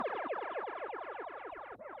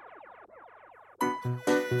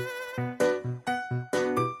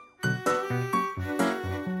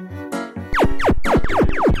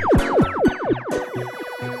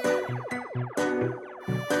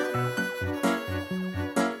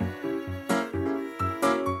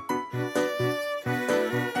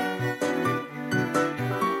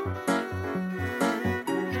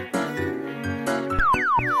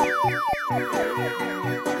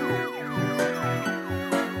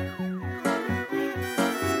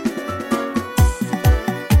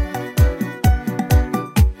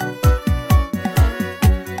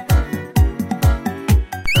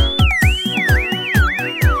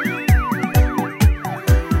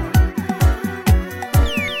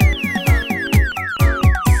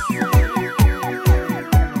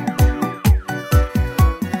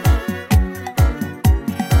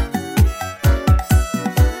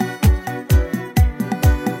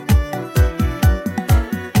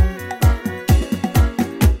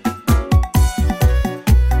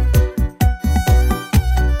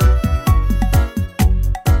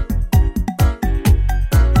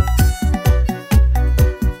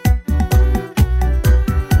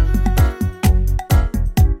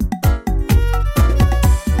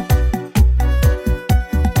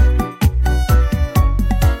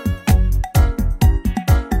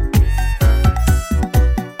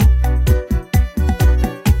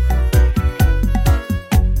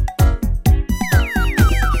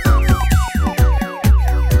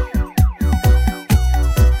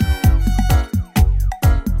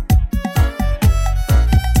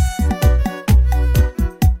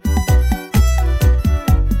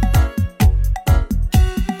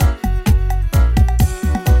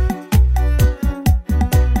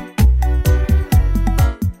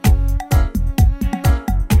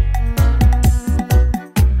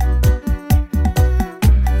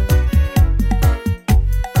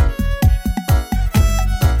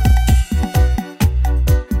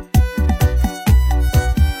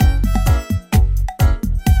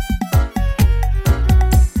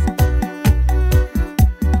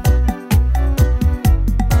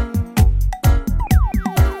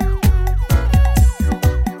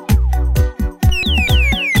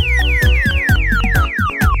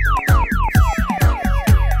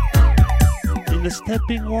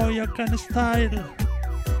Stepping warrior kind of style.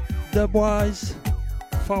 The boys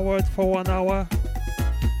forward for 1 hour.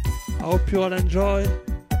 I hope you all enjoy.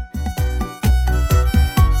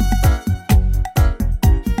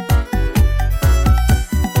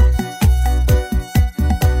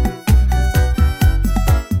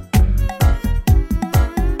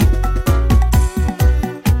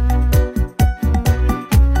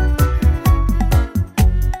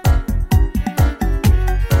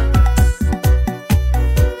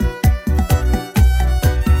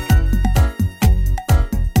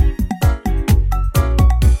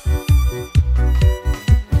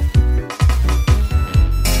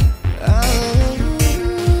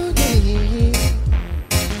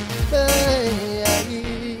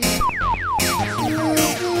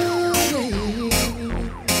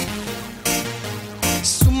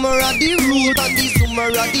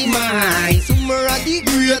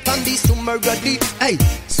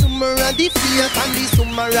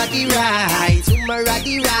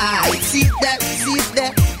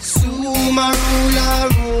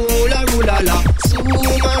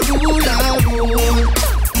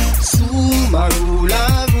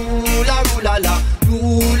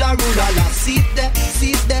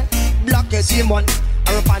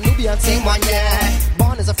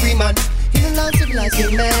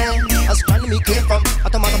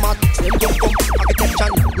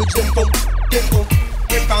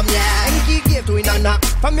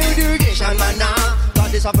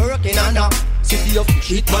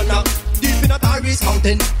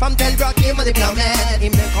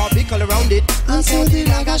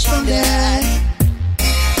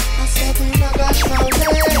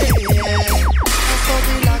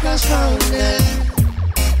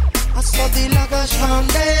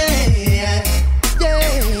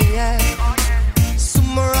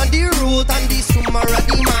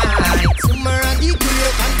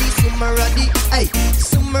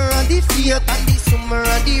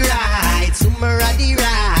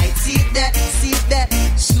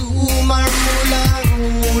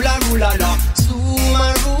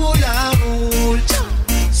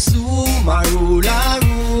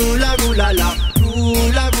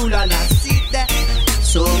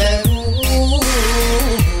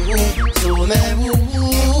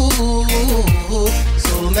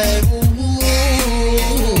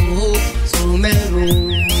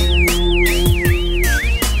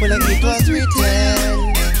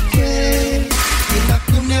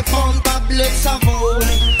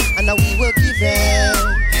 And we will give it.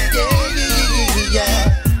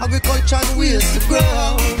 agriculture and ways to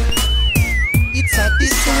grow. It's a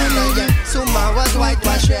disorder, yeah. Some was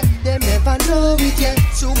whitewash, yeah. They never know it, yeah.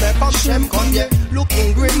 So me from Shem come, yeah.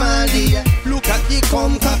 Looking Grimaldi, yeah. Look at the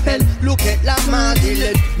Concapel, look at La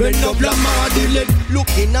Madeleine. Bend up La Madeleine,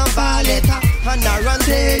 looking a Valletta and a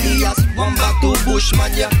Randelias. One back to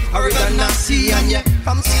Bushman, yeah. Oregon and Sian, yeah.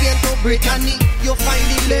 From Spain to Brittany, you find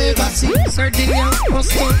the legacy. Sardinia,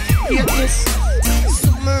 Boston, here this.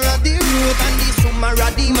 Summer of the root and the summer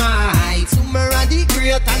of the might. Summer of the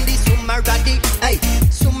great and the summer of the hey.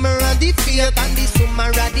 Summer of the faith and the summer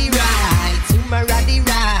of the right. Summer of the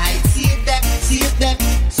right. See it there.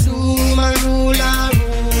 Summer ruler,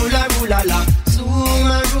 ruler la.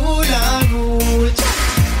 Summer ruler, rule.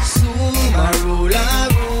 Summer ruler,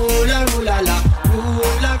 ruler la.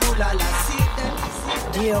 Ruler la. See it there.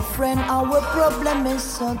 Dear friend, our problem is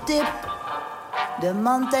so deep. The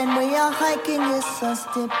mountain we are hiking is so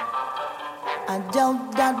steep. I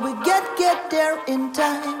doubt that we get there in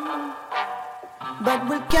time, but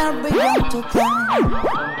we'll carry on to climb.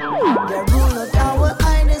 The rule of our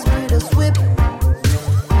highness with a sweep.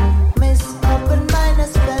 Miss open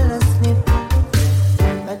minus fell asleep.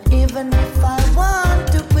 But even if I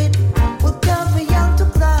want to quit, we'll carry on to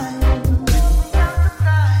climb.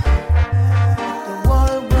 The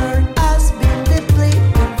whole world has been deeply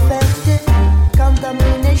infected.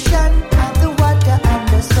 Contamination of the water and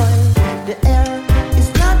the soil. The air is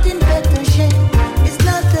not in better shape. It's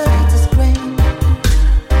not the latest grain.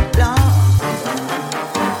 Long.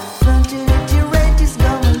 Fertility rate is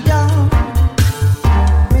going down.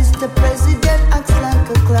 Mr. President acts like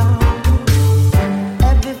a clown.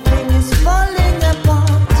 Everything is falling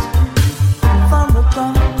apart from the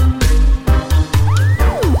ground.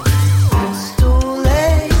 It's too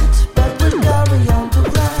late, but we'll carry on to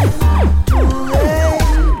climb. Too late,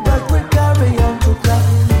 but we'll carry on to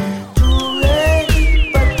climb. Too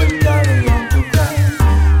late, but we'll carry on to climb.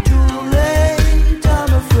 Too late,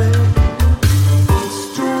 I'm afraid. It's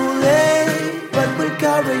too late, but we'll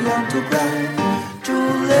carry on to climb. Too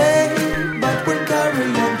late, but we'll carry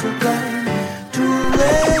on to climb. Too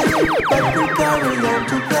late, but we'll carry on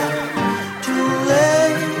to climb. Too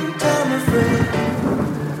late, I'm afraid.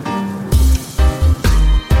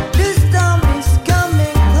 This storm is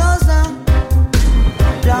coming closer.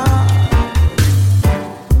 Down.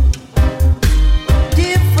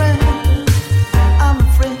 Different, I'm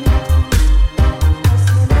afraid.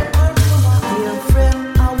 Dear friend,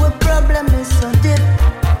 our problem is so deep.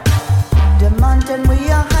 The mountain we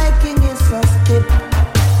are hiking is so steep.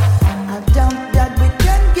 I doubt that we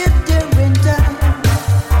can get there in time,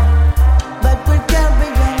 but we'll carry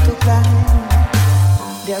on to climb.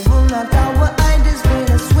 There will not our ideas with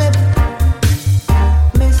a sweep.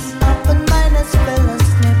 Miss up and minus fell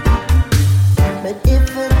asleep. But if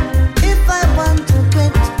I want to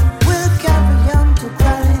quit, we'll carry on to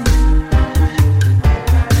climb.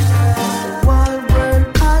 The whole world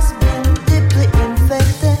has been deeply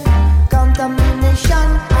infected. Contamination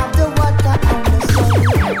of the water and the soil.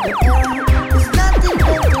 The air is not in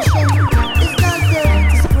better shape. It's not there,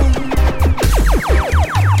 it's green.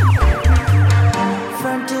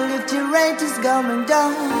 Fertility rate is going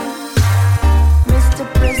down. Mr.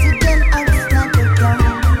 President acts like a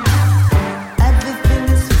clown. Everything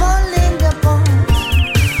is falling apart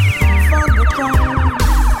from the ground.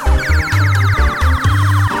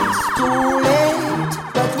 It's too late,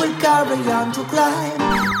 but we'll carry on to climb.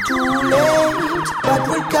 Too late, but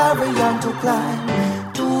we'll carry on to climb.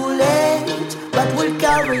 Too late, but we'll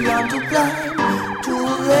carry on to climb. Too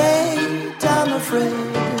late, I'm afraid.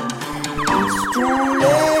 It's too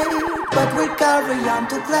late, but we'll carry on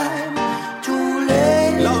to climb. Too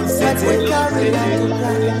late, but we'll carry on to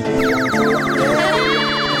climb. Too late.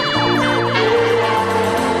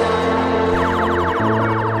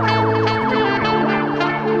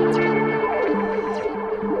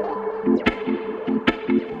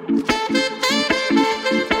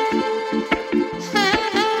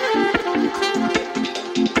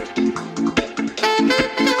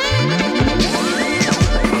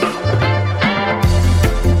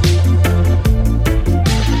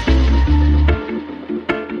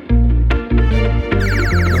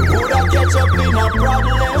 Coulda catch up in a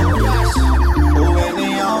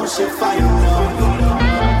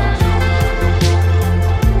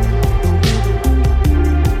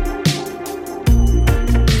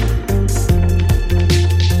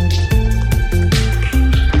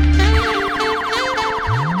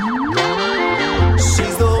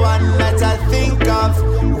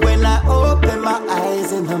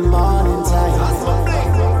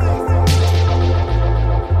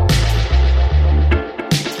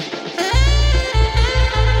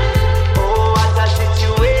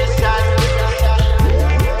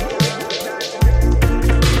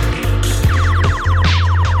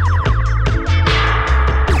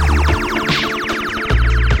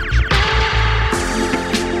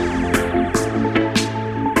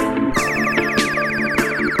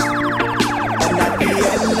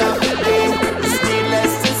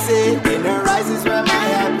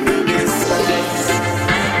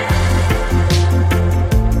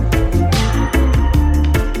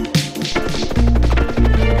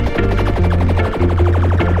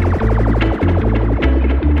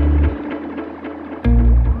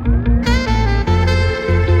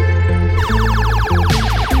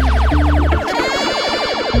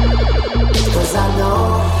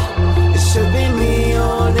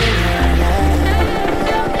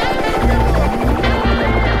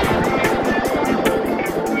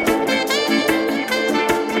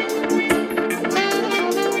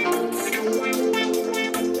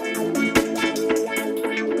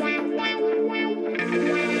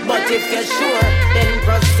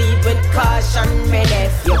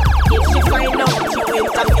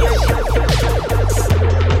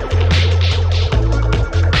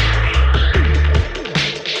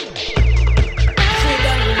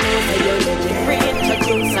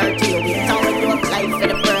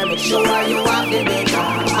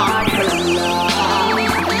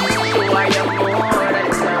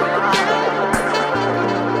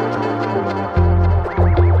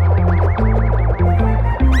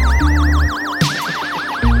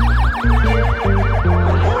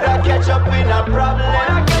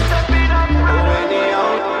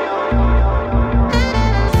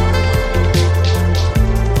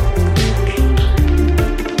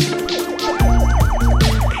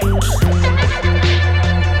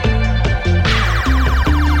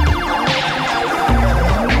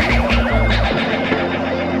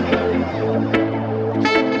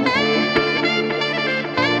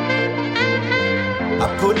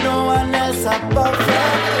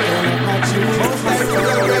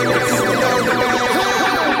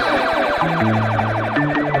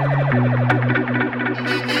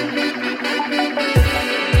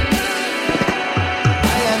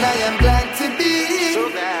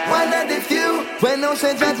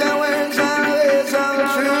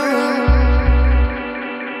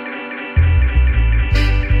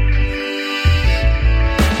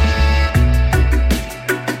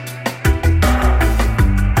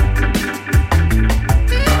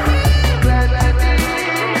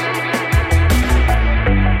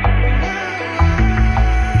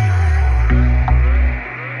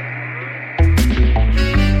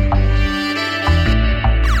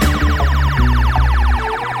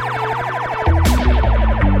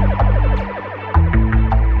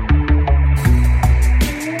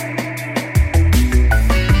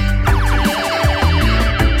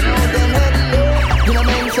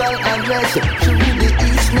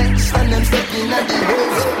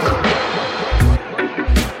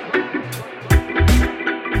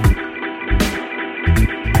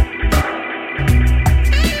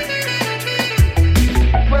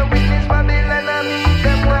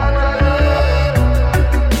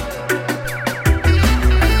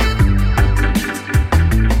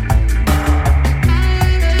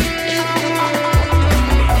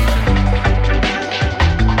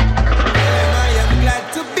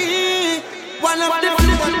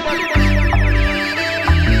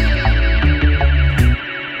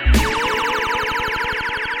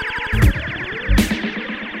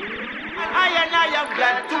I am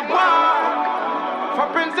glad to walk for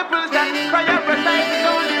principles that prioritize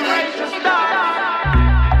only righteous thought.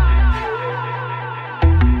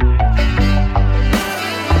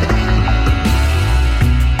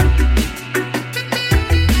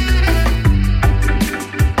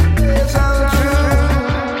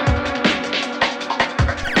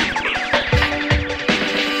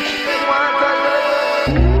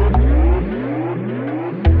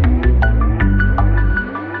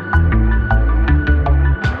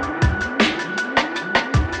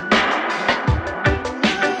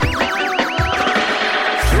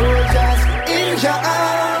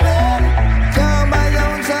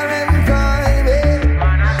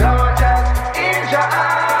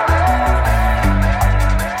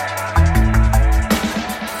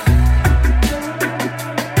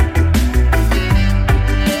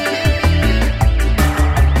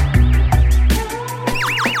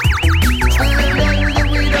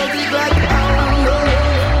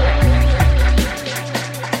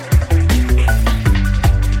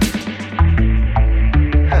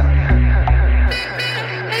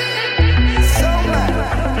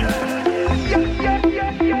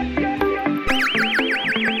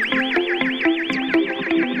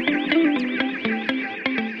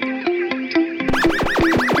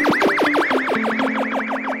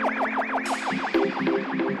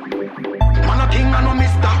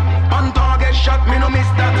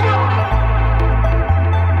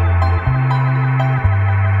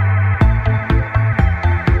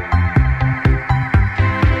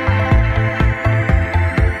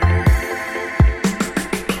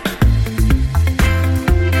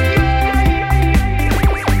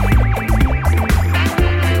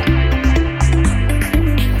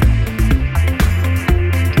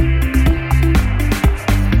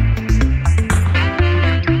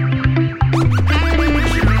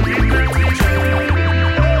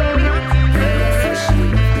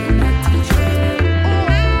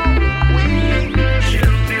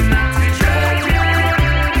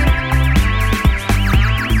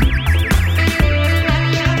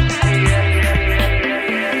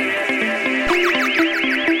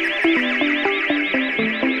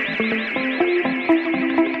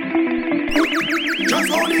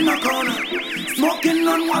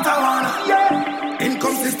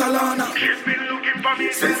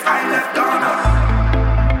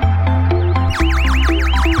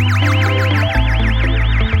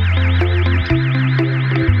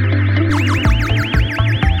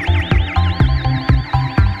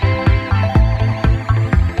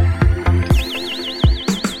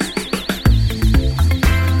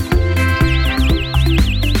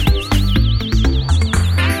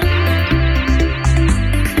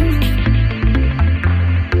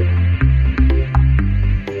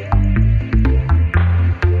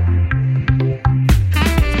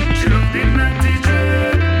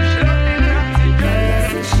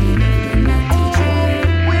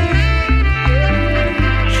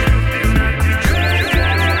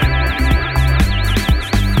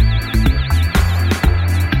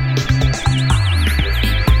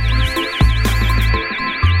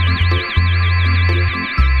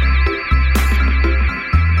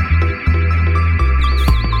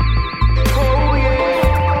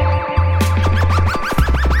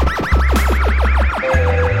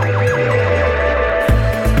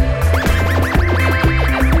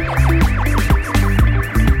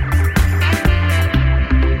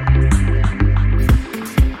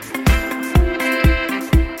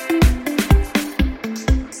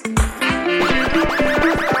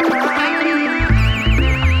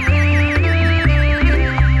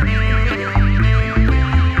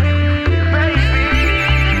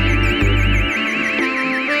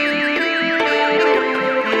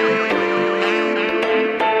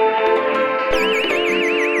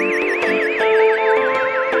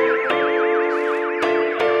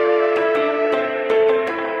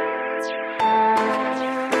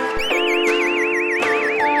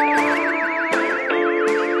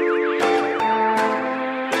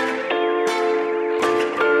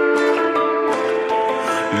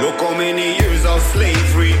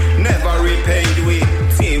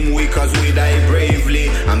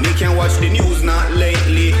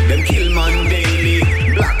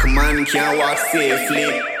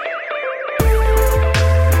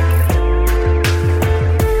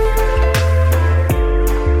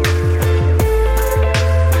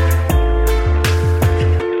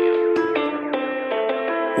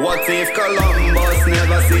 What if Columbus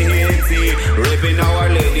never see Haiti? Raping our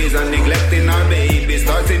ladies and neglecting our babies.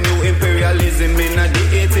 Starting new imperialism in the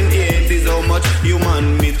 1880s. How much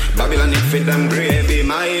human meat Babylon it fit them gravy.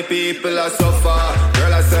 My people are suffer.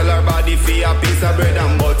 Girl I sell her body for a piece of bread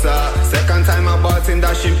and butter. Second time I bought in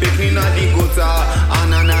that she pick me not the gutter. On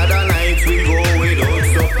another night we go without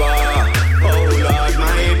supper. Oh Lord,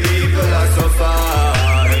 my people are suffer.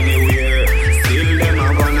 Anywhere, still them a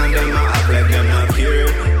run and them a act like them not care.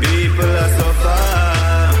 People are suffer.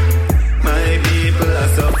 My people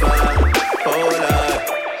are suffer. Oh Lord.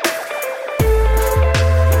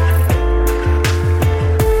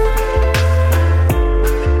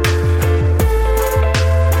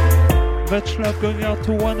 Much love going out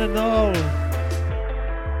to one and all.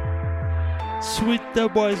 Sweet the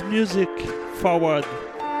boys music forward.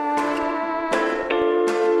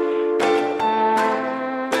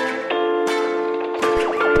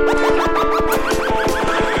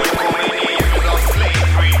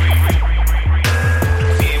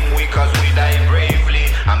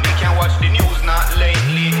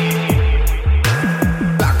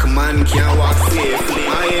 Can't walk safely.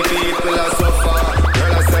 My people are suffer.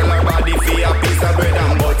 Girl, I sell her body for a piece of bread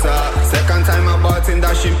and butter. Second time I bought in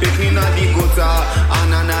that she pick me not the gutter. On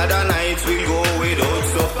another night we go without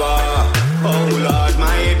supper. Oh Lord,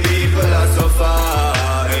 my people are suffer.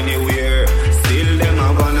 Anywhere, still them a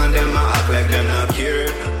run and them a act like them not care.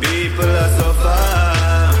 People are suffer.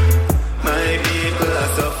 My people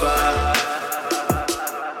are suffer.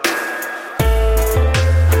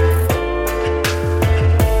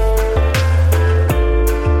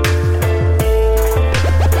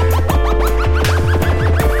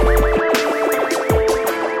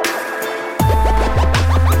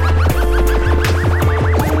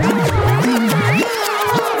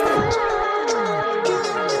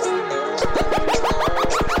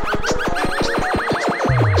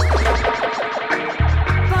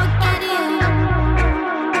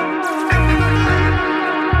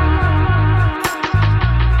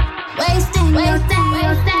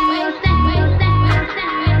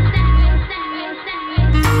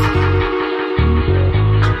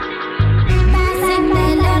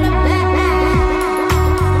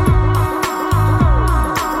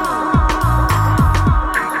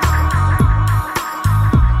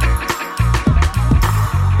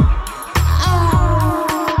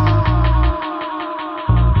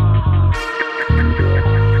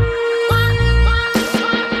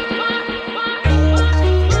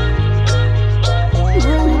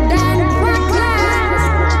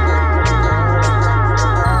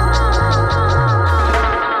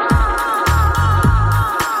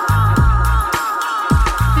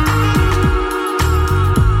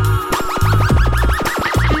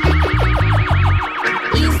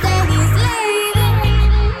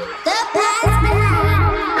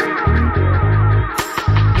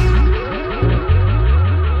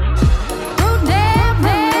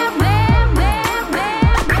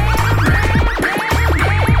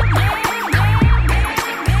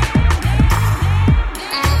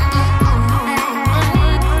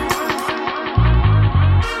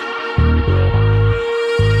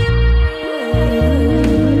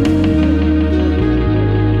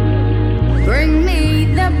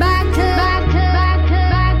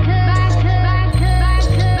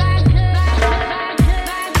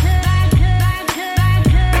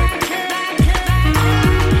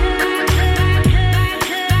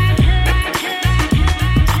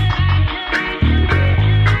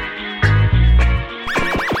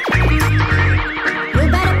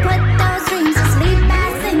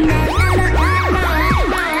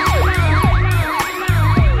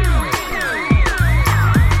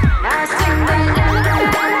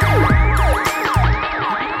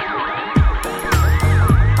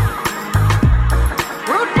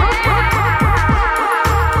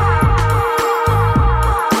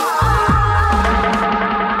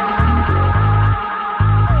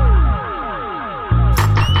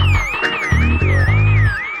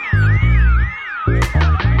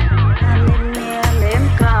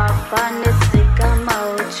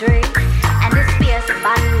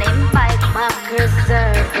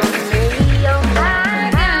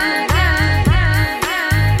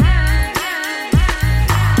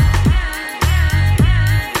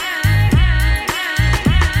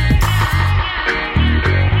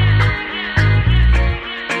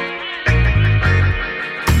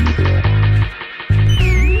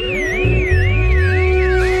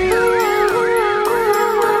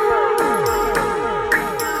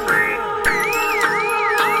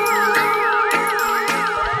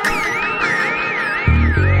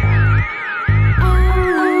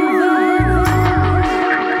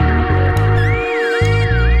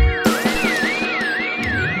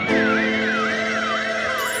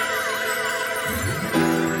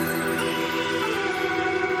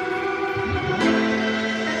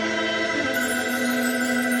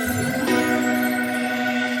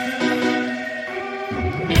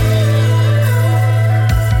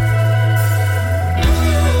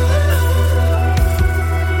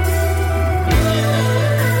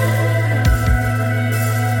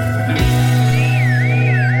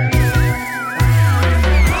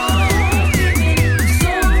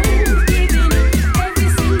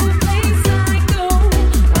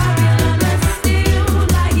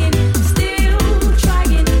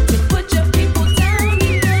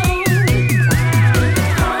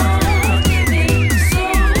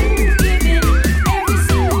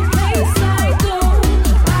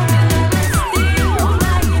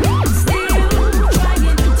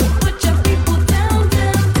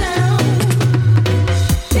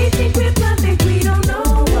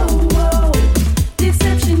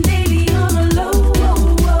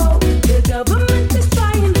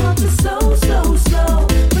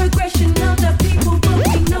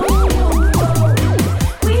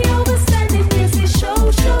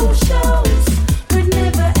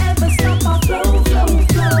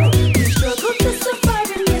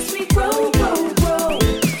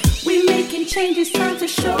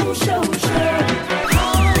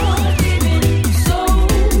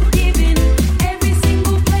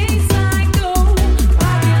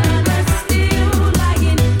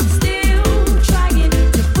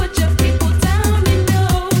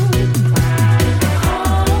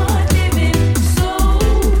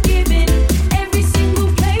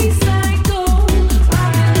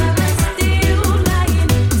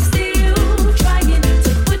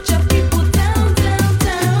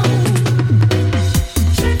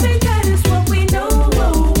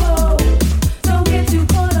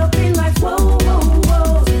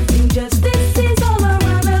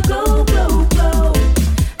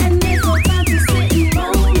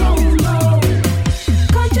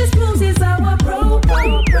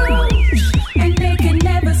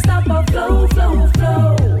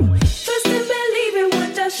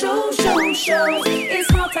 shows. It's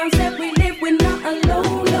hard times that we live, we're not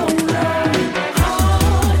alone, no, no.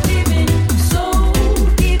 Hard living, soul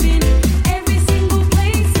giving, every single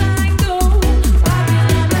place I go.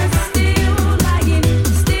 Babylon is still lying,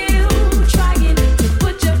 still trying to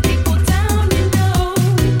put your people down, you know.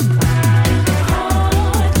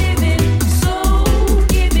 Hard living, soul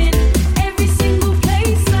giving, every single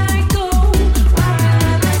place I go.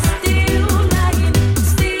 Babylon is still lying,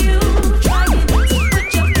 still trying to put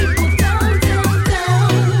your people down, down, down.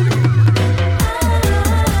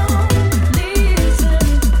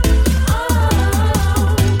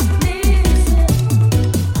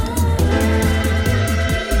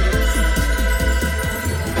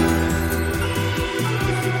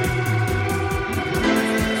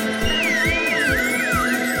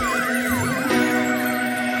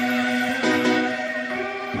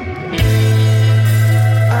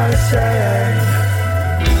 I said,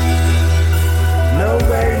 no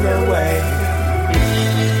way, no way.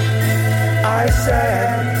 I said,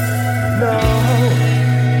 no,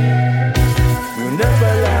 we'll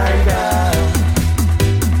never lie down.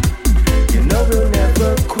 You know we'll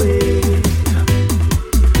never quit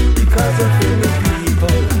because of the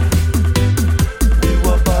people. We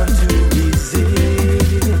were born to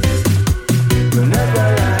resist. We'll never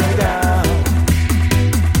lie down.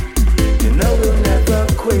 You know we'll never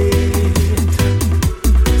quit.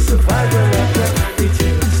 Survival of the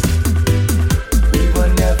fittest. We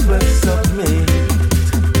will never submit.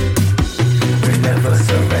 We never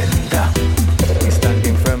surrender. We're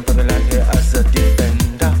standing firm for the land here as a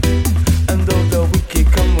defender. And though the wicked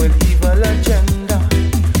come with evil agenda,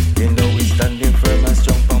 you know we're standing firm and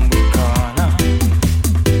strong from we corner.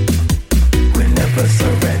 We never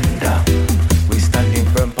surrender. We're standing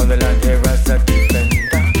firm for the land here as a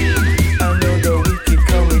defender. I know the wicked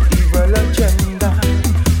come with evil agenda.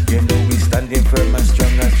 You know we standing firm and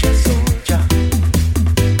strong as your soldier.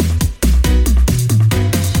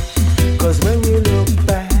 Cause when you look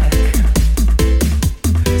back,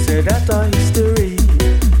 say that our history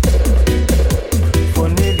for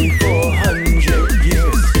nearly 400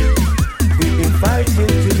 years, we've been fighting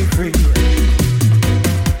to be free.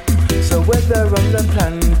 So whether on the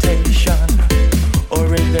plantation or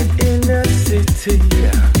in the inner city,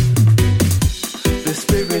 the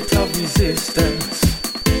spirit of resistance,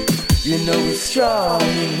 you know it's strong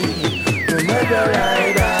in me. We'll never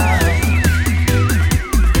lie down.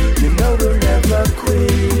 You know we'll never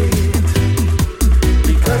quit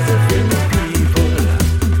because of the people.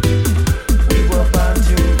 We were born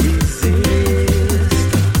to resist.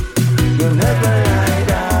 We'll never lie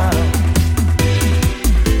down.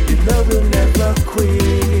 You know we'll never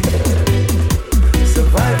quit.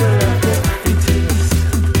 Survival of the fittest.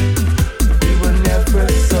 We will never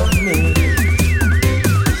submit.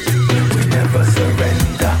 We never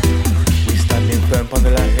surrender. We standing firm on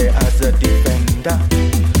the land here as a defender.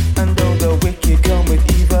 And though the wicked come with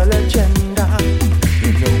evil agenda,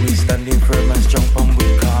 you know we standing firm and strong from we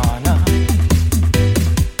corner.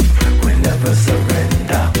 We never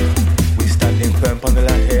surrender. We standing firm on the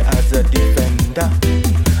land here as a defender.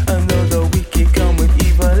 And though the wicked come with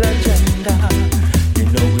evil agenda, you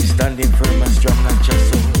know we standing firm and strong like your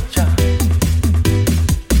soldier.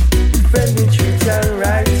 Defending truth and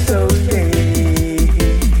right, so yeah.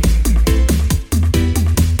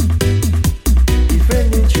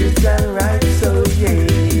 Defending truth and right, so yeah.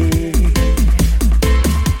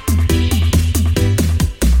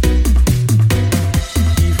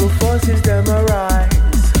 Evil forces them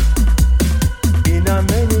arise in a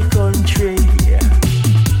many country.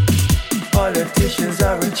 Politicians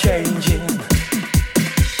are changing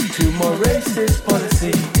to more racist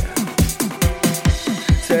policy.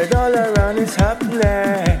 Said all around is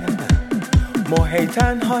happening, more hate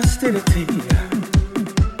and hostility.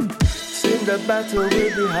 Soon the battle will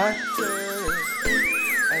be hotter.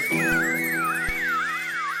 As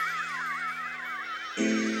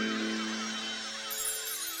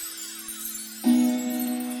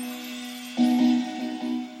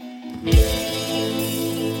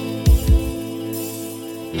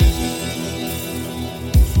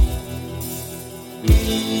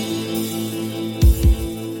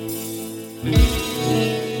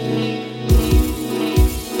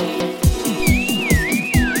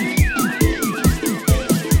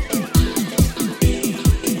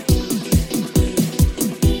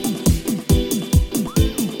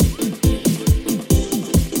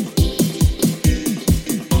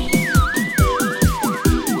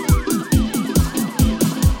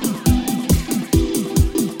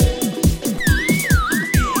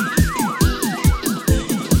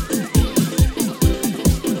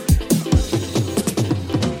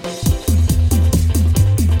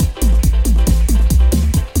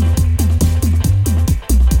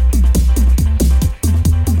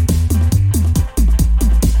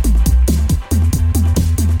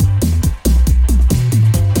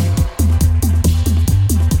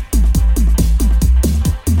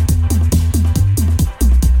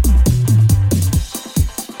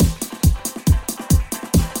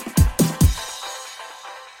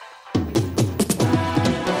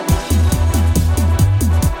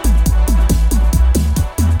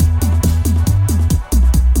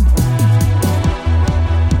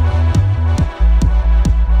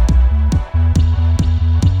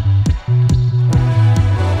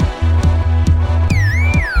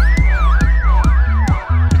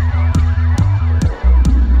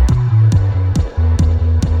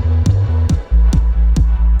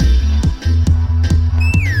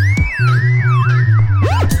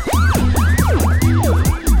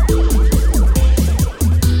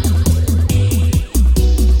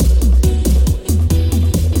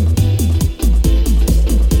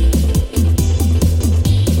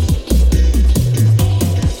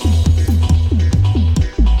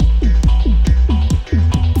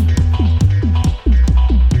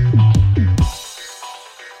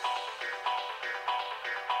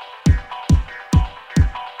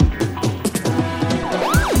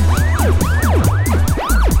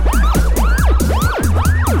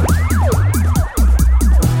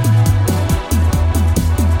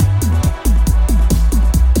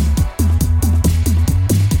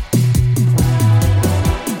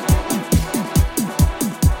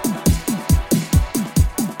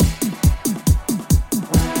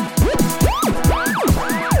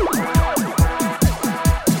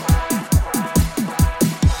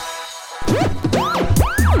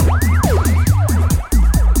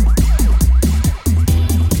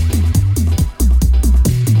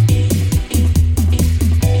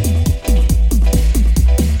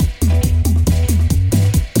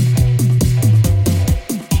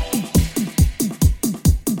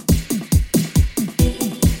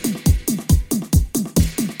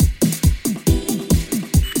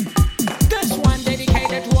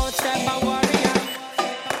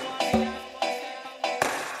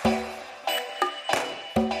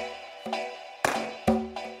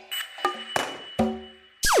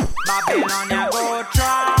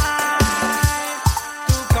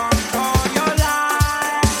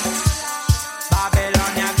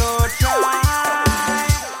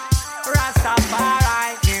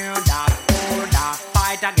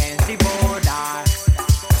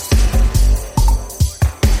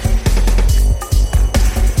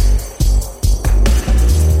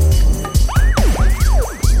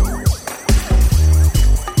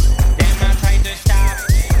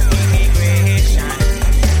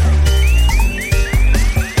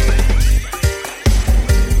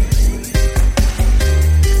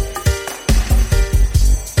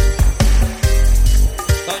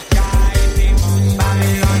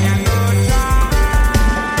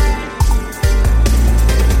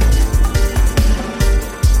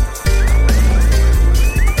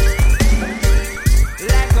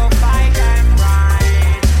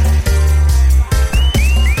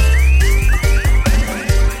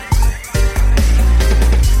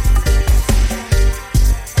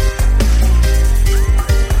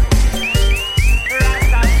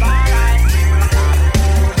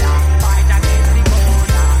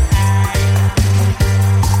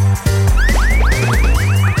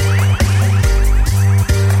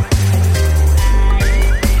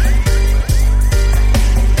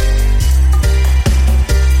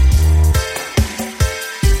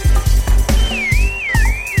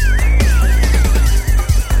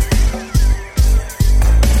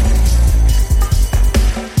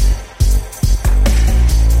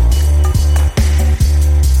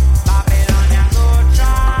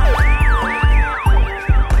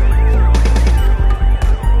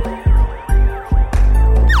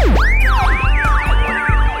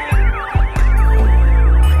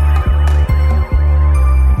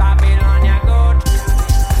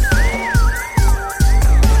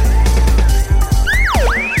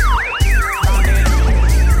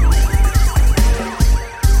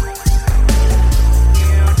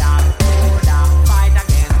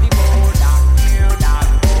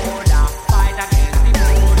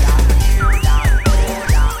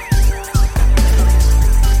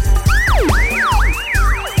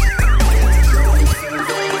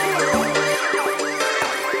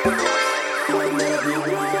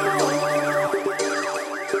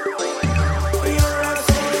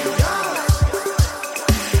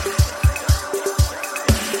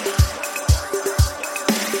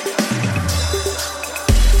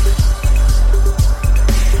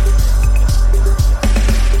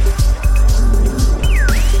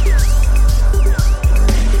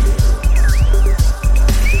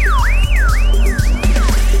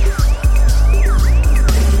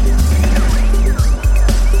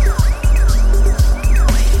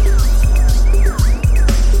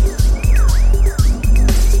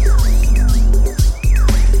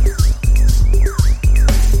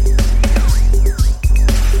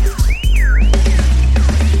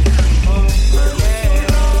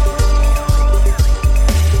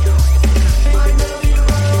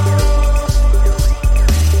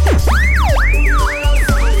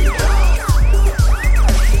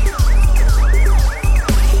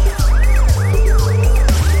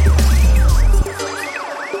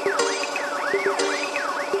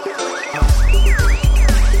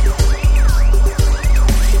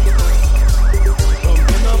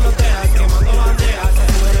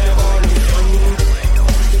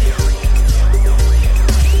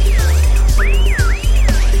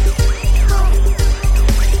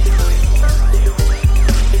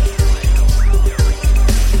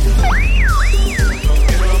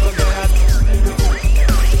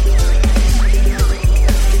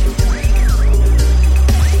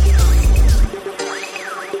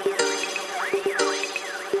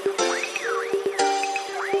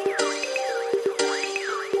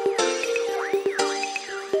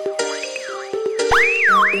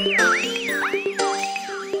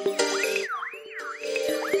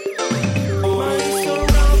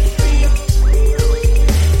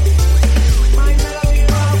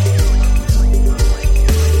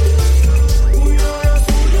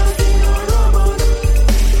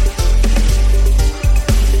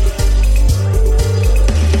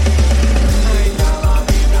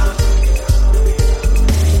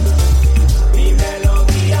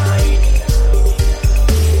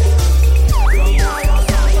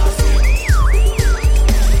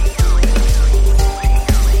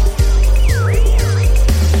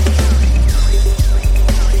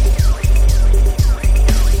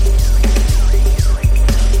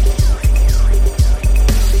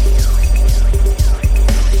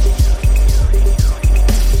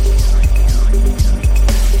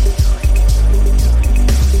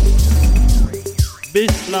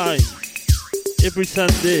Live every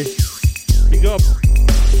Sunday. Big up.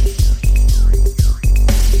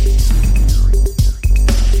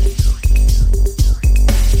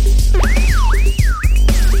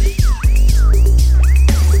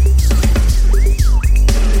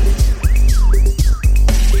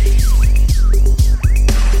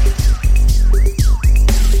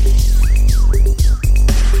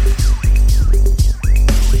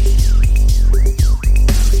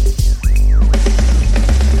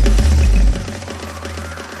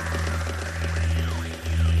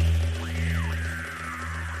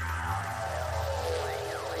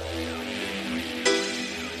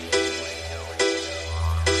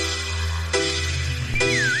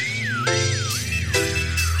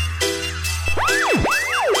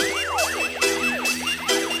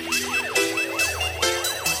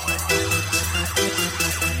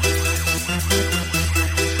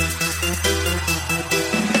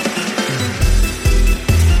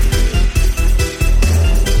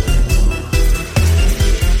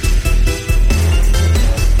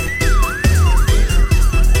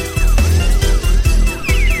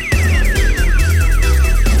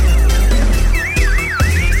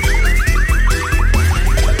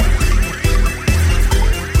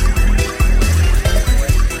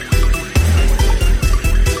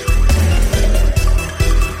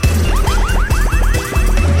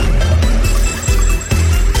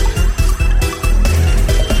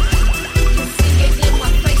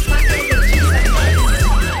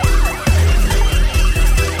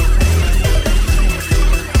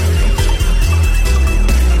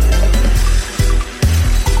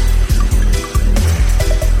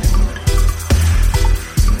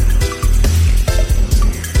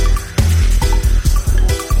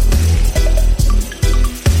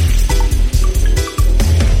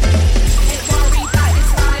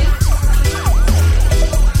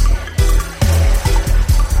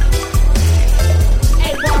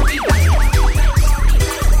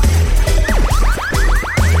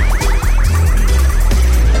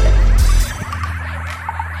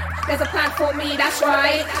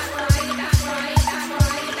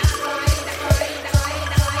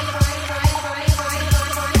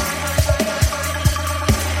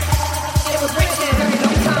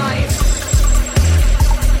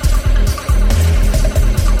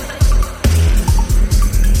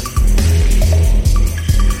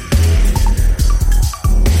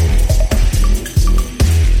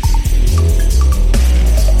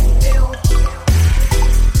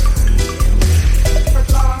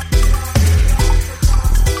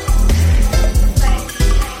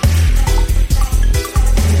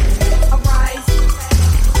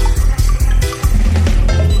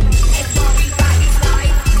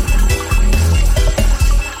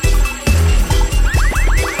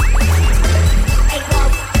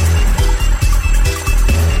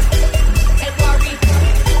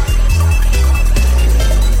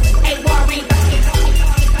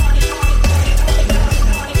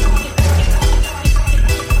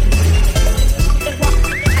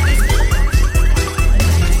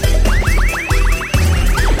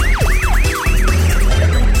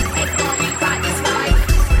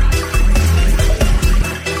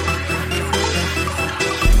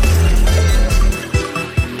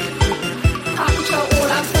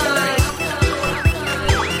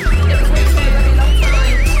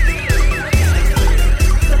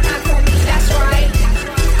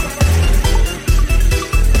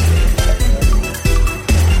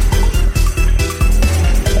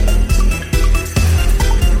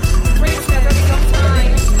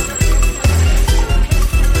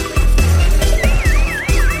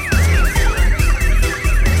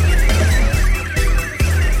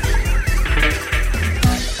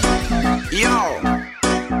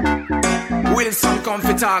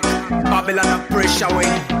 talk, Babylon of pressure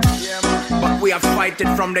win. But we are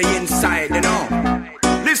fighting from the inside, you know.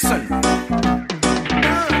 Listen.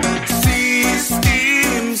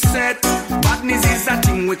 System set. Badness is a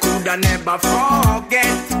thing we coulda never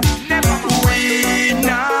forget. We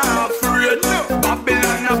not afraid.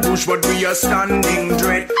 Babylon a push, but we are standing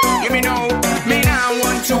dread. Give me now. Me now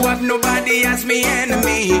want to have nobody as me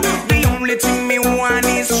enemy. The only thing me want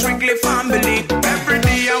is strictly family. Every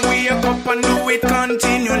day I wake up and do it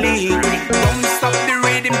continually. Don't stop the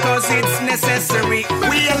rhythm cause it's necessary.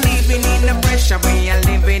 We are living in the pressure, we are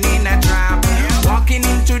living in a trap. Walking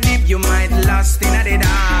into deep, you might lost in the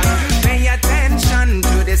dark. Pay attention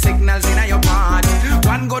to the signals in your part.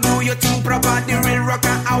 One go do your thing proper, the real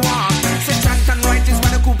rocker I walk. Say chant and right is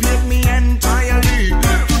what could make me entirely.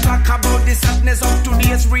 To talk about the sadness of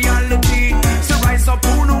today's reality. So rise up,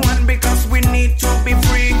 who no one, because we need to be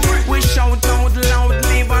free. We shout out loud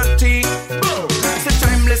liberty. Say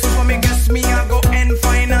time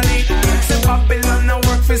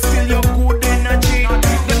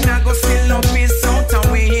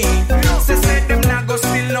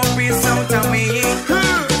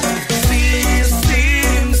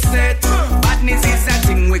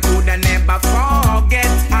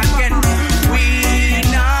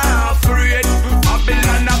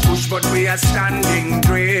standing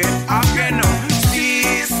great again.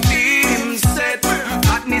 System set.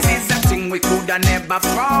 Badness is a thing we coulda never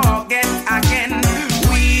forget again.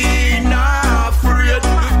 We not afraid.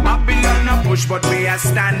 Babylon a push, but we are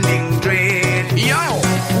standing great. Yo,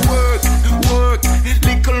 work, work,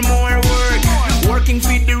 little more work. Working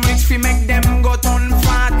for the rich, we make them go turn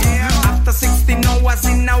fat. After 16 hours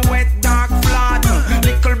in a wet dark flat.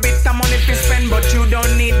 Little bit of money to spend, but you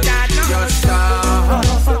don't need that. Just stop.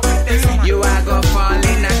 You are gonna fall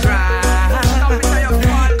in a trap.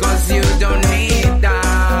 Cause you don't need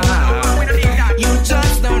that. You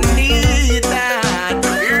just don't need that.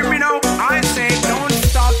 Hear me now, I say don't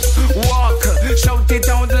stop. Walk, shout it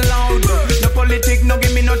out loud. No politic, no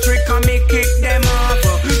give me no trick, and me kick them off.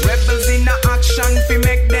 Rebels in a action, fi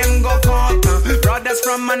make them go caught. Brothers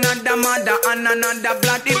from another mother and another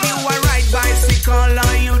blood. If you a ride bicycle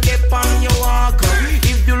or you dip on your walk.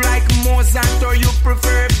 If you like Mozart or you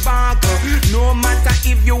prefer Bach. No matter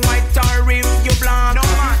if you white or if you black. No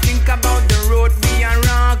man think about the road be a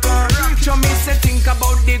rock. Show me say think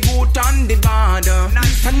about the good and the bad.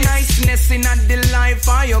 A niceness in the life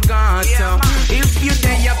I you got. If you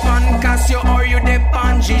dey upon Casio or you dey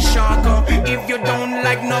on G-Shock. If you don't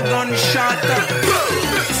like no gunshot.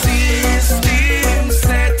 System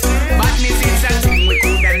set. Badness is a thing we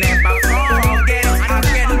coulda never forget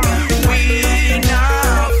again. We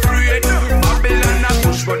not afraid. Babylon a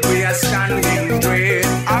push, but we are standing great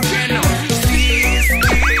again. System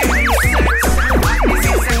set. Badness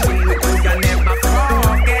is a thing we coulda never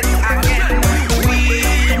forget again. We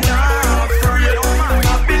not afraid.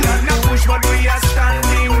 Babylon a push, but we are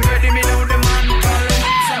standing ready. Me know the man call.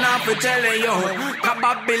 So now for tell you.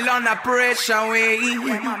 Babylon a pressure we.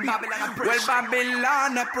 Well,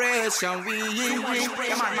 Babylon a pressure we.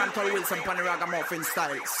 Come on, man, Tori Wilson, Pony Ragamuffin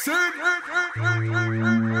style.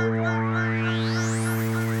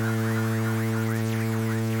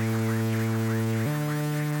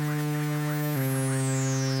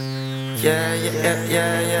 Yeah, yeah,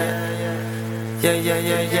 yeah, yeah, yeah, yeah,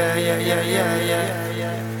 yeah, yeah, yeah, yeah, yeah,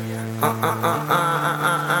 yeah.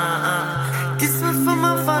 This was for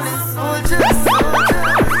my fallen soldiers,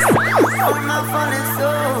 for my fallen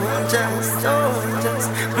soldiers,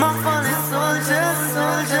 my fallen soldiers,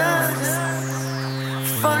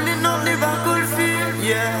 falling on the battlefield,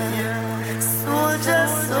 yeah.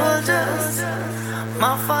 Soldiers,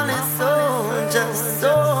 my fallen soldiers,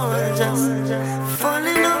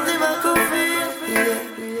 falling on the battlefield,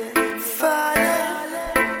 yeah.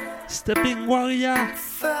 Falling, Stepping warrior.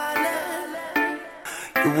 falling.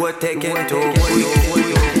 You were taken to